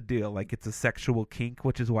that is the deal, like it's a sexual kink,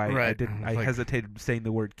 which is why I hesitated saying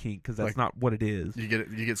the word kink, because that's not what it is. You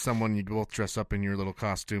get someone, you both dress up in your little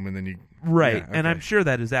costume, and then you and I'm sure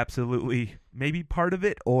that is absolutely maybe part of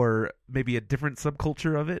it, or maybe a different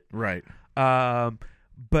subculture of it. Right.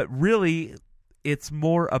 But really, it's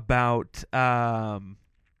more about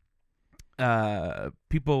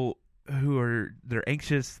people who they're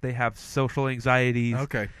anxious, they have social anxieties.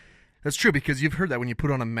 Okay. That's true, because you've heard that when you put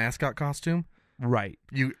on a mascot costume, right?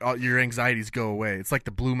 Your anxieties go away. It's like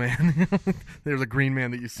the blue man. There's a green man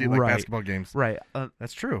that you see at like basketball games. Right.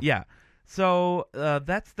 That's true. Yeah. So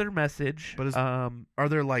that's their message. But are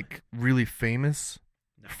there like really famous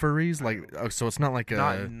furries? Like, so it's not like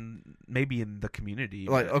maybe in the community.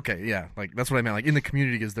 Like, okay, yeah, like that's what I meant. Like in the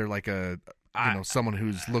community, is there like someone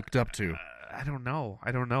who's looked up to? I don't know.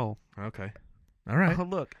 Okay. All right. Oh,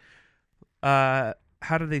 look.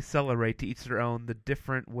 How do they celebrate? To each their own. The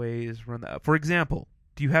different ways run. For example,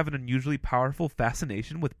 do you have an unusually powerful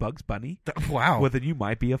fascination with Bugs Bunny? Wow. Well, then you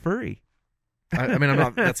might be a furry. I mean, I'm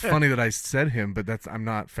not. That's funny that I said him, but I'm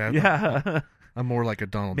not fat. Yeah. I'm more like a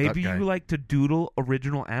Donald Duck guy. Maybe you like to doodle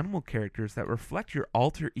original animal characters that reflect your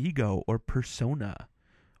alter ego or persona,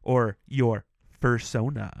 or your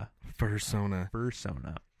fursona.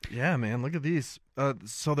 Fursona. Yeah, man. Look at these.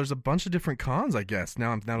 So there's a bunch of different cons, I guess.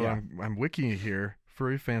 Now that I'm wikiing here.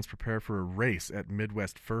 Furry fans prepare for a race at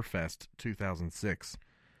Midwest Fur Fest 2006.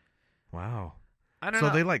 Wow. I don't know.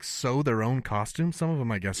 So they like sew their own costumes, some of them,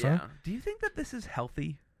 I guess, huh? Do you think that this is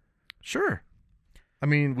healthy? Sure. I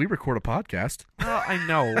mean, we record a podcast. Well, I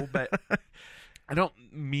know, but I don't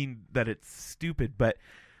mean that it's stupid, but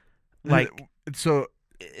like... So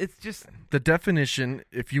it's just... The definition,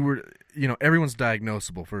 if you were... everyone's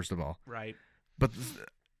diagnosable, first of all. Right. But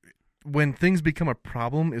when things become a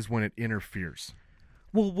problem is when it interferes.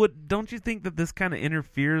 Well, don't you think that this kind of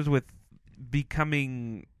interferes with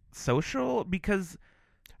becoming social? Because,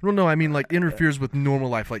 well, no, I mean like interferes with normal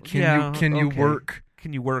life. Like, can you work?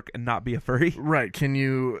 Can you work and not be a furry? Right? Can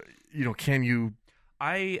you? Can you?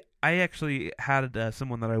 I actually had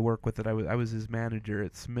someone that I work with that I was his manager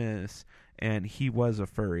at Smith's, and he was a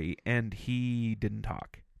furry, and he didn't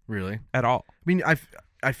talk really at all. I mean,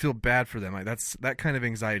 I feel bad for them. That kind of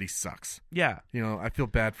anxiety sucks. Yeah. I feel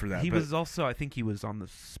bad for that. He was also, I think he was on the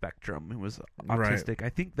spectrum. He was autistic. Right. I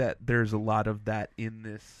think that there's a lot of that in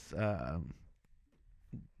this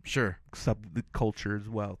sure subculture as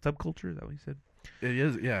well. Subculture, is that what you said? It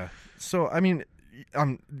is, yeah. So, I mean,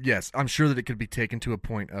 yes, I'm sure that it could be taken to a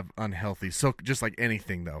point of unhealthy. So, just like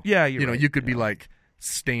anything, though. Yeah, you're right. You could be like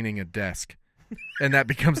staining a desk. And that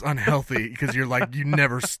becomes unhealthy because you're like, you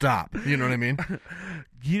never stop. You know what I mean?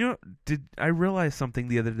 Did I realize something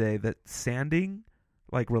the other day that sanding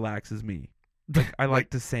like relaxes me? Like I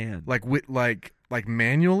like to sand. Like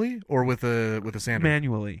manually or with a sander?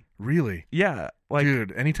 Manually. Really? Yeah.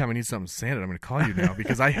 Dude, anytime I need something sanded, I'm going to call you now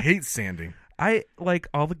because I hate sanding. I like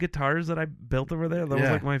all the guitars that I built over there. That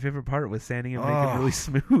was like my favorite part, was sanding and making it really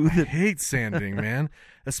smooth. I hate sanding, man.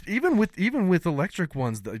 Even with electric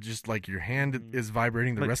ones, that just like your hand is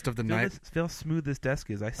vibrating the rest of the night. Feel how smooth this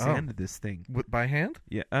desk is. I sanded this thing by hand.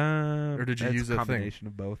 Yeah. Or did you use a combination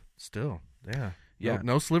of both? Still, yeah. Yeah.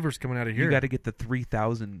 No slivers coming out of here. You got to get the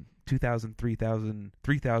 3,000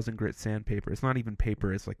 grit sandpaper. It's not even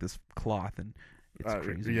paper. It's like this cloth, and it's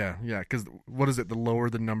crazy. Yeah. Because what is it? The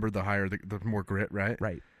lower the number, the higher, the more grit, right?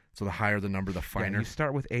 Right. So the higher the number, the Yeah, finer. you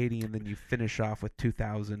start with 80 and then you finish off with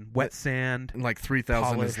 2,000. Wet sand. And like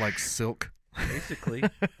 3,000 polish. is like silk. Basically.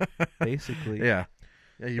 Basically. Yeah.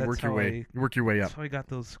 Yeah, you That's work your how way. You work your way up. That's how I got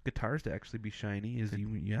those guitars to actually be shiny. It's They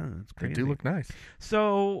crazy. do look nice.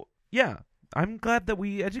 So yeah, I'm glad that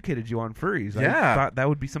we educated you on furries. Yeah. I thought that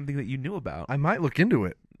would be something that you knew about. I might look into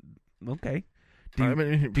it. Okay.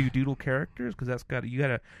 Do you doodle characters? Because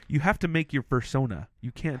you have to make your persona.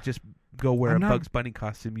 You can't just go wear I'm a not- Bugs Bunny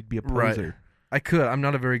costume. You'd be a Right. poser. I could. I'm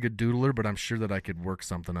not a very good doodler, but I'm sure that I could work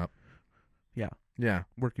something up. Yeah. Yeah.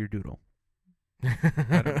 Work your doodle.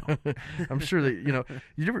 I don't know. I'm sure that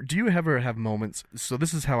do you ever have moments? So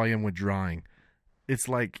this is how I am with drawing. It's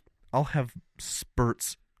like I'll have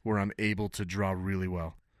spurts where I'm able to draw really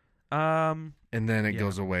well, and then it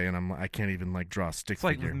goes away, and I can't even like draw a stick It's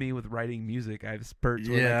like figure. with me with writing music. I have spurts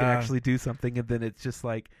where I Yeah. can actually do something, and then it's just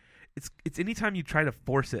like it's anytime you try to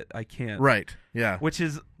force it, I can't. Right. Yeah. Which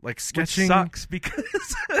is like sketching which sucks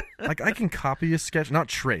because like I can copy a sketch, not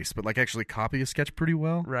trace, but like actually copy a sketch pretty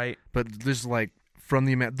well. Right. But there's like from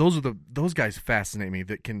those guys fascinate me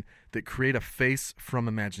that create a face from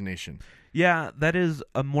imagination. Yeah, that is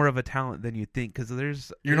more of a talent than you think because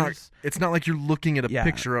It's not like you're looking at a Yeah.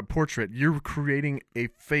 picture, a portrait. You're creating a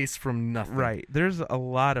face from nothing. Right. There's a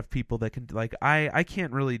lot of people that can like I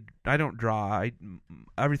can't really I don't draw.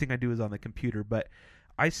 Everything I do is on the computer, but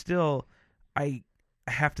I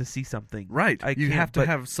have to see something. Right. You can't, have to but-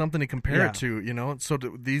 have something to compare Yeah. it to, So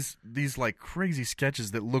these like crazy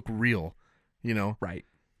sketches that look real, Right.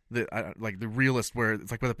 like the realist where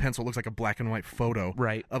it's like with a pencil it looks like a black and white photo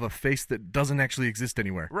Right. of a face that doesn't actually exist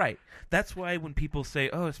anywhere. Right. That's why when people say,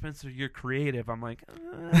 "Oh, Spencer, you're creative," I'm like,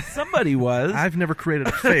 somebody was. I've never created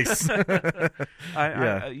a face.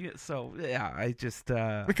 I just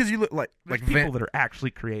because you look like there's Van- people that are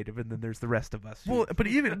actually creative, and then there's the rest of us. Well, but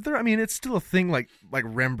even there, I mean, it's still a thing. Like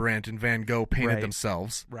Rembrandt and Van Gogh painted Right.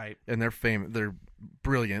 themselves, Right. And they're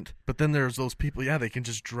brilliant. But then there's those people. Yeah, they can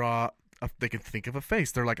just draw. They can think of a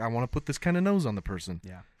face. They're like, I want to put this kind of nose on the person.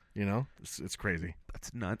 Yeah. It's crazy.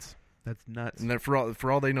 That's nuts. That's nuts. And then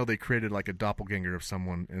for all they know, they created like a doppelganger of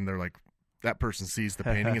someone, and they're like, that person sees the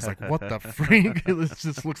painting. It's like, what the freak? This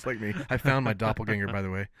just looks like me. I found my doppelganger, by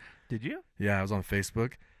the way. Did you? Yeah, I was on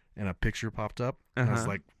Facebook, and a picture popped up. And I was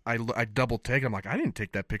like, I double tagged. I'm like, I didn't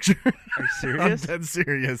take that picture. Are you serious? I'm dead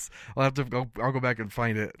serious. I'll have to go. I'll go back and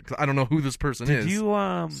find it 'cause I don't know who this person is.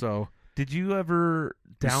 Did you ever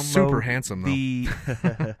He's download super handsome, the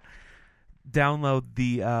download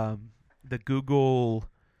the Google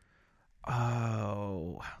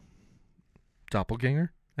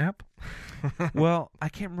doppelganger app? Well, I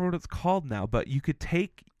can't remember what it's called now, but you could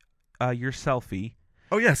take your selfie.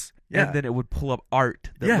 Oh yes, yeah. And then it would pull up art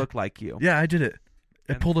that looked like you. Yeah, I did it.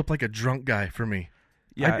 It pulled up like a drunk guy for me.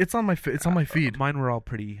 Yeah, it's on my feed. Mine were all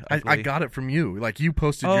pretty ugly. I got it from you. Like you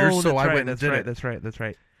posted yours, so I went and did it. That's right. That's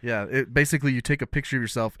right. Yeah, basically you take a picture of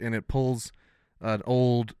yourself and it pulls an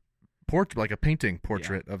old portrait, like a painting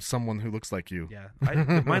portrait of someone who looks like you. Yeah,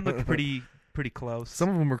 mine looked pretty close. Some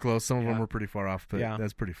of them were close, some of them were pretty far off, but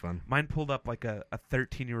that's pretty fun. Mine pulled up like a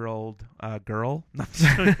 13-year-old girl. That's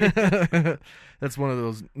one of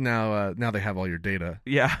those. Now they have all your data.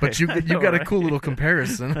 Yeah, but you know, got right? a cool little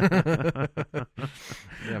comparison.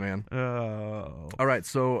 Yeah, man. Oh. All right,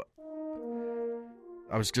 so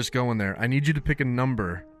I was just going there. I need you to pick a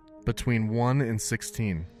number between 1 and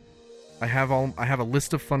 16. I have a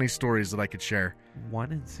list of funny stories that I could share.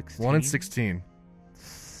 1 and 16. 1 and 16.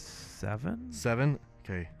 7. 7.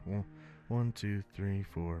 Okay. 1, 2, 3,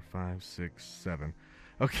 4, 5, 6, 7.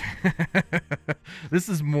 Okay. This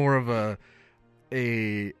is more of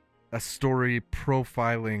a story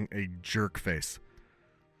profiling a jerk face.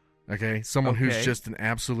 Okay, someone who's just an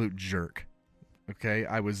absolute jerk. Okay,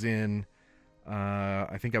 I was in.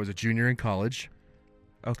 I think I was a junior in college.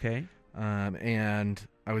 Okay. And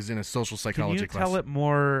I was in a social psychology class. Can you tell it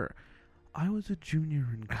more? I was a junior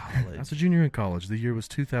in college. I was a junior in college. The year was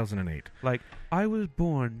 2008. Like, I was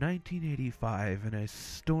born 1985 in a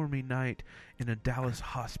stormy night in a Dallas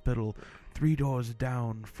hospital 3 doors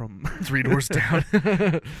down from... 3 doors down?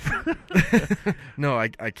 No, I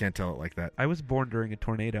can't tell it like that. I was born during a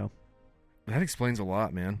tornado. That explains a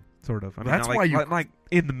lot, man. Sort of. I mean, That's not why like, you... like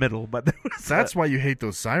in the middle, but... There was That's why you hate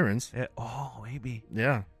those sirens. Maybe.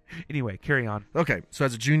 Yeah. Anyway, carry on. Okay, so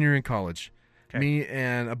as a junior in college, me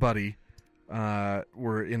and a buddy...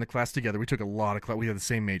 were in the class together. We took a lot of we had the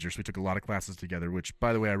same major, so we took a lot of classes together, which,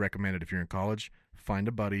 by the way, I recommend it if you're in college. Find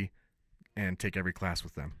a buddy and take every class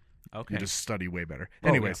with them. Okay. You just study way better. Oh,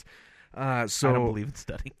 Anyways, so I don't believe in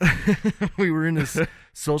studying. We were in this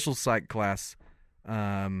social psych class.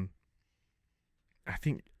 I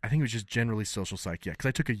think I think it was just generally social psych. Yeah, because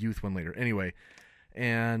I took a youth one later. Anyway,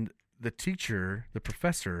 and the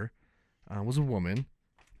professor, was a woman,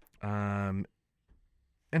 and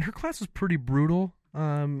her class was pretty brutal.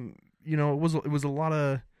 It was a lot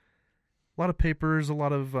of papers, a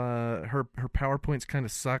lot of her PowerPoints kind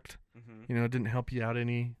of sucked. Mm-hmm. It didn't help you out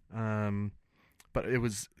any. But it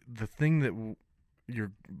was the thing that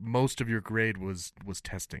most of your grade was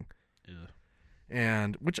testing. Yeah.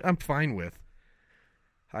 And which I'm fine with.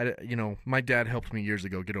 My dad helped me years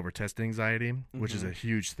ago get over test anxiety, which is a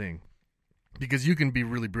huge thing. Because you can be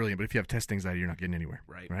really brilliant, but if you have test anxiety, you're not getting anywhere.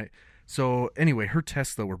 Right? So anyway, her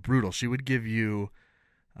tests, though, were brutal. She would give you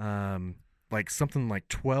something like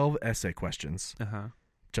 12 essay questions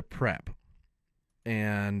to prep.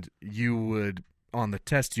 And you would, on the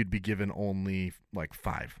test, you'd be given only like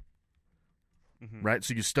 5. Mm-hmm. Right?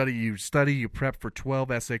 So you prep for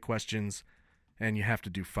 12 essay questions, and you have to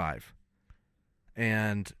do 5.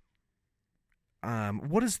 And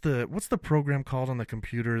what's the program called on the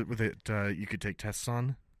computer that you could take tests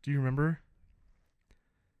on? Do you remember?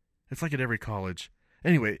 It's like at every college.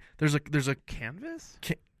 Anyway, there's a Canvas?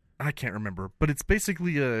 I can't remember, but it's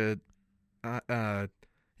basically you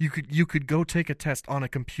could go take a test on a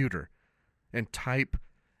computer and type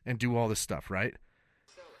and do all this stuff, right?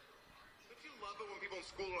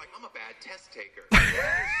 School, like, I'm a bad test taker.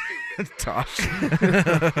 Tosh.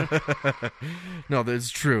 No, that's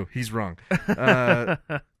true. He's wrong.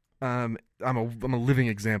 I'm a living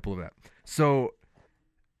example of that. So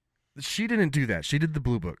she didn't do that. She did the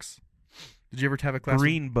blue books. Did you ever have a class?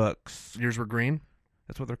 Green books. Yours were green?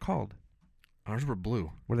 That's what they're called. Ours were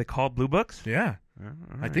blue. Were they called blue books? Yeah. All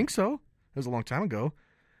I right. think so. It was a long time ago.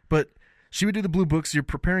 But she would do the blue books. You're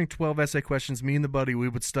preparing 12 essay questions. Me and the buddy, we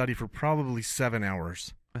would study for probably 7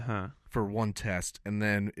 hours for one test. And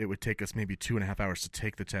then it would take us maybe 2.5 hours to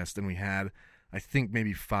take the test. And we had, I think,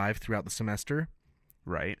 maybe 5 throughout the semester.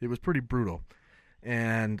 Right. It was pretty brutal.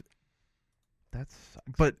 And that sucks.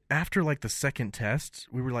 But after like the second test,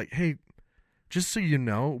 we were like, hey, just so you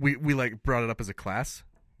know, we like brought it up as a class.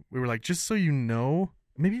 We were like, just so you know,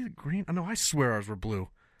 maybe the green. Oh, no, I swear ours were blue.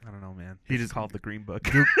 I don't know, man. He It's just called the green book.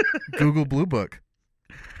 Google Blue Book.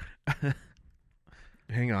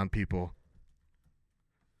 Hang on, people.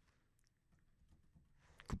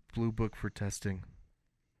 Blue Book for testing.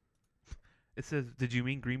 It says, did you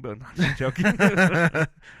mean green book? No, I'm just joking.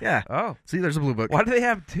 Yeah. Oh. See, there's a blue book. Why do they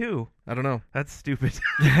have 2? I don't know. That's stupid.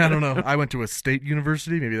 Yeah, I don't know. I went to a state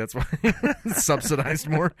university. Maybe that's why. Subsidized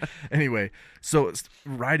more. Anyway, so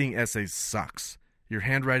writing essays sucks. Your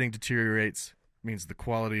handwriting deteriorates. Means the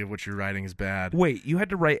quality of what you're writing is bad. Wait, you had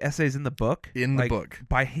to write essays in the book? In the book.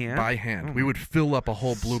 By hand? By hand. We would fill up a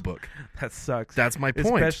whole blue book. That sucks. That's my point.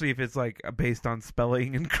 Especially if it's like based on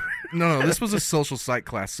spelling and No, this was a social psych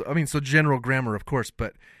class. So general grammar, of course,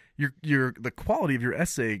 but the quality of your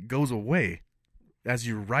essay goes away as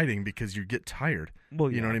you're writing because you get tired. Well,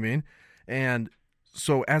 yeah. You know what I mean? And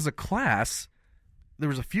so as a class, there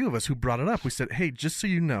was a few of us who brought it up. We said, hey, just so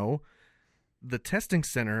you know, the testing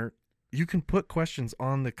center, you can put questions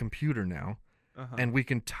on the computer now, and we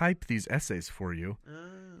can type these essays for you.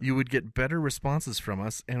 You would get better responses from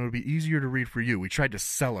us, and it would be easier to read for you. We tried to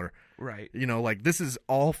sell her. Right. Like, this is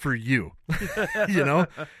all for you.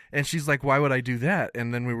 And she's like, why would I do that?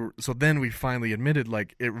 And then we finally admitted,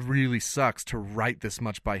 like, it really sucks to write this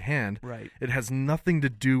much by hand. Right. It has nothing to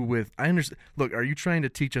do with, I understand. Look, are you trying to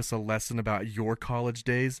teach us a lesson about your college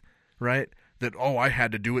days? Right? That, I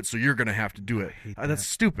had to do it, so you're going to have to do it. That's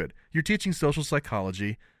stupid. You're teaching social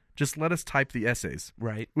psychology. Just let us type the essays.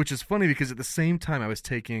 Right. Which is funny because at the same time I was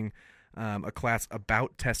taking a class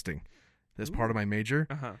about testing as part of my major.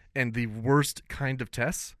 And the worst kind of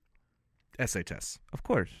tests, essay tests. Of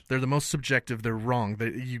course. They're the most subjective. They're wrong.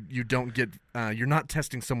 You don't get, you're not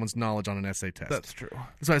testing someone's knowledge on an essay test. That's true.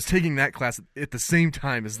 So I was taking that class at the same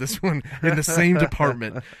time as this one in the same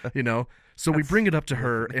department, So we bring it up to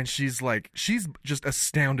her, and she's just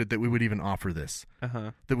astounded that we would even offer this.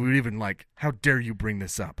 That we would even how dare you bring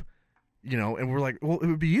this up? And we're like, well, it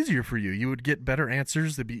would be easier for you. You would get better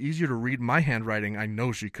answers. It'd be easier to read my handwriting. I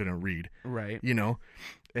know she couldn't read. Right.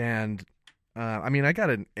 And I got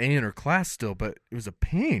an A in her class still, but it was a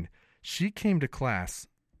pain. She came to class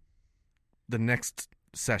the next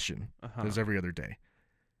session, that was every other day,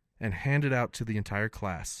 and handed out to the entire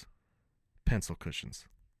class pencil cushions.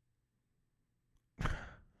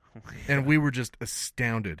 And we were just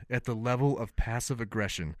astounded at the level of passive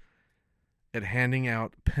aggression at handing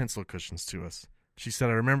out pencil cushions to us. She said,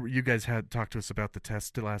 I remember you guys had talked to us about the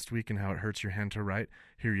test last week and how it hurts your hand to write.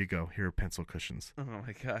 Here you go. Here are pencil cushions. Oh,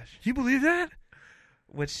 my gosh. You believe that?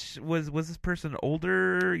 Which was this person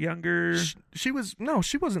older, younger? She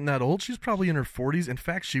wasn't that old. She was probably in her 40s. In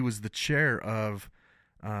fact, she was the chair of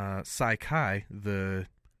Psi Chi, the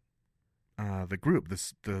group,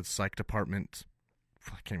 the psych department.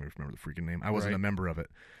 I can't even remember the freaking name. I wasn't a member of it.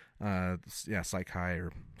 Psi Chi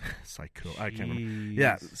or Psycho. I can't remember.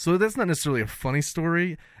 Yeah, so that's not necessarily a funny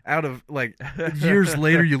story. Out of like years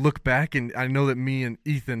later, you look back, and I know that me and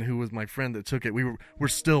Ethan, who was my friend that took it, we're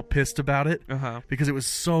still pissed about it because it was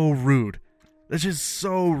so rude. It's just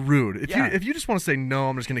so rude. If you just want to say no,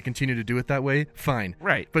 I'm just going to continue to do it that way. Fine,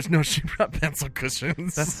 right? But no, she brought pencil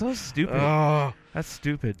cushions. That's so stupid. Oh, that's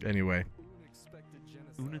stupid. Anyway.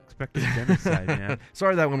 Unexpected genocide, man.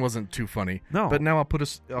 Sorry that one wasn't too funny. No, but now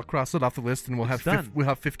I'll cross it off the list, and we'll have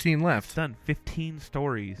 15 left. It's done. 15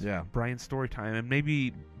 stories. Yeah, Bryan's story time, and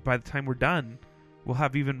maybe by the time we're done, we'll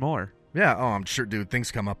have even more. Yeah. Oh, I'm sure, dude.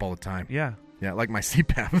 Things come up all the time. Yeah. Yeah, like my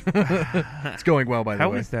CPAP. It's going well, by the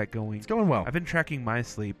way. How is that going? It's going well. I've been tracking my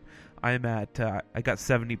sleep. I'm at. I got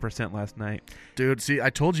 70% last night. Dude, see,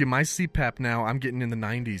 I told you my CPAP now. I'm getting in the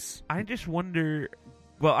 90s. I just wonder.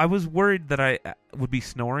 Well, I was worried that I would be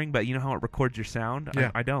snoring, but you know how it records your sound?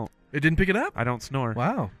 Yeah. I don't. It didn't pick it up? I don't snore.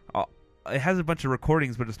 Wow. It has a bunch of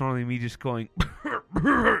recordings, but it's normally me just going...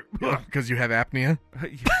 Because you have apnea?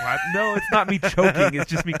 No, it's not me choking.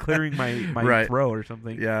 It's just me clearing my throat or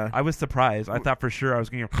something. Yeah. I was surprised. I thought for sure I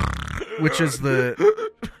was going to... Which is the...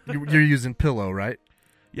 You're using Pillow, right?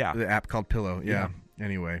 Yeah. The app called Pillow. Yeah.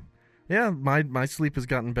 Anyway. Yeah, my sleep has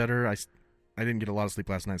gotten better. I didn't get a lot of sleep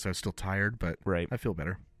last night, so I was still tired, but I feel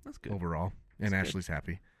better. That's good. Overall. And That's Ashley's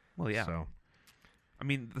happy. Well, yeah. So. I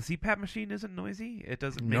mean, the CPAP machine isn't noisy? It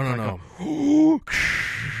doesn't make No.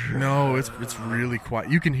 No, it's really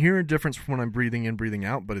quiet. You can hear a difference from when I'm breathing in, breathing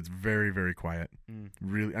out, but it's very, very quiet.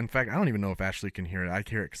 Really. In fact, I don't even know if Ashley can hear it. I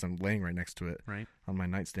hear it because I'm laying right next to it on my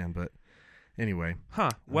nightstand, but anyway.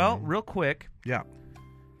 Huh. Well, real quick. Yeah.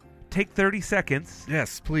 Take 30 seconds.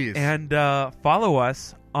 Yes, please. And follow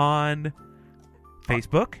us on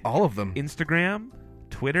Facebook. All of them. Instagram,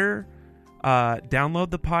 Twitter. Download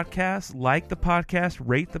the podcast, like the podcast,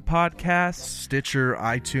 rate the podcast. Stitcher,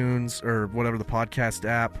 iTunes, or whatever the podcast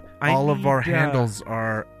app. All of our handles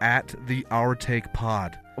are at the Our Take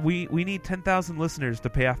Pod. We need 10,000 listeners to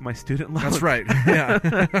pay off my student loan. That's right.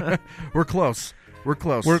 Yeah. We're close. We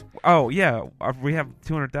have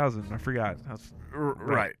 200,000. I forgot.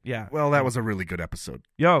 Right. Yeah. Well, that was a really good episode.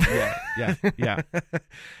 Yeah.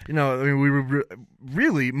 You know, I mean, we were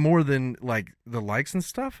really more than like the likes and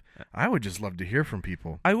stuff. I would just love to hear from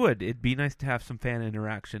people. I would. It'd be nice to have some fan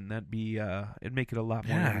interaction. That'd be. It'd make it a lot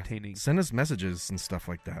more entertaining. Send us messages and stuff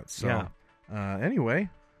like that. So, anyway.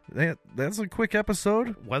 That's a quick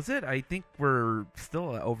episode. Was it? I think we're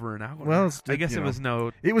still over an hour. Well, I guess it was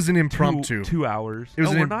It was an impromptu. 2 hours.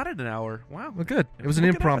 We're not at an hour. Wow. Well, good. It was an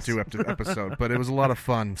impromptu episode, but it was a lot of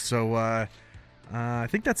fun. So I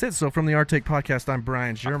think that's it. So from the Our Take Podcast, I'm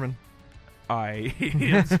Bryan Sherman. I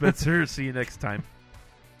am Spencer. See you next time.